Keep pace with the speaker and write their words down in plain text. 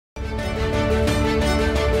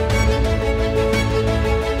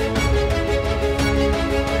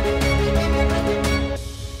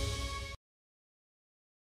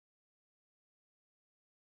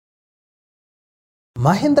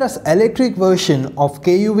Mahindra's electric version of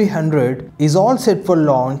eKUV 100 is all set for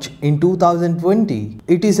launch in 2020.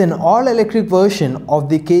 It is an all-electric version of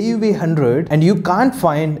the eKUV 100 and you can't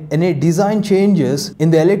find any design changes in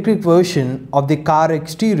the electric version of the car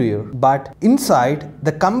exterior. But inside,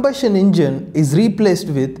 the combustion engine is replaced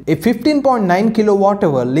with a 15.9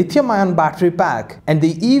 kWh lithium-ion battery pack, and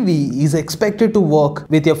the EV is expected to work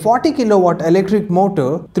with a 40 kW electric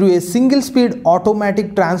motor through a single-speed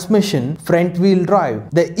automatic transmission front-wheel drive.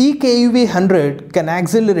 The eKUV 100 can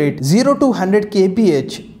accelerate 0 to 100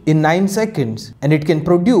 kph in 9 seconds, and it can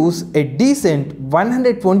produce a decent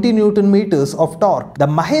 120 Nm of torque. The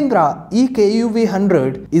Mahindra eKUV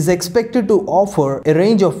 100 is expected to offer a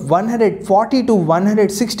range of 140 to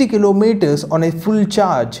 160 km on a full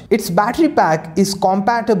charge. Its battery pack is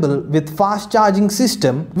compatible with fast charging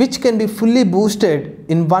system, which can be fully boosted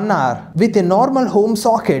in 1 hour. With a normal home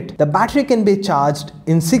socket, the battery can be charged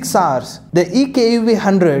in 6 hours. The eKUV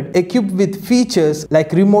 100, equipped with features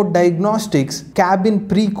like remote diagnostics, cabin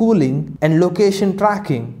pre-cooling and location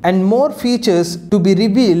tracking, and more features to be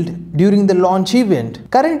revealed during the launch event.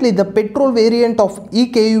 Currently, the petrol variant of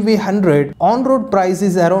eKUV 100 on-road price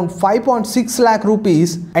is around 5.6 lakh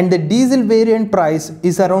rupees and the diesel variant price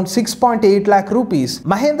is around 6.8 lakh rupees.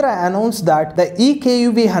 Mahindra announced that the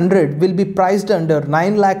eKUV 100 will be priced under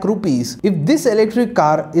 9 lakh rupees. If this electric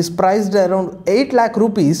car is priced around 8 lakh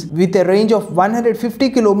rupees with a range of 150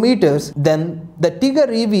 kilometers, then the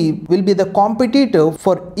Tiger EV will be the competitor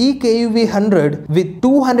for eKUV 100 with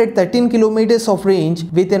 213 kilometers of range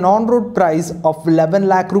with an on-road price of 11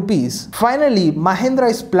 lakh rupees. Finally, Mahindra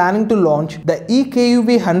is planning to launch the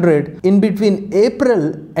eKUV 100 in between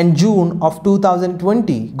April and June of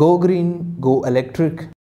 2020. Go green, go electric.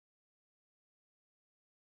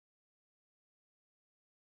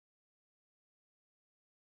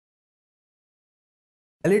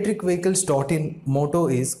 ElectricVehicles.in motto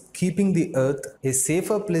is keeping the earth a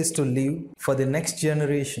safer place to live for the next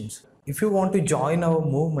generations. If you want to join our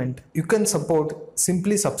movement, you can support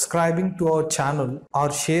simply subscribing to our channel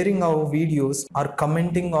or sharing our videos or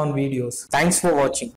commenting on videos. Thanks for watching.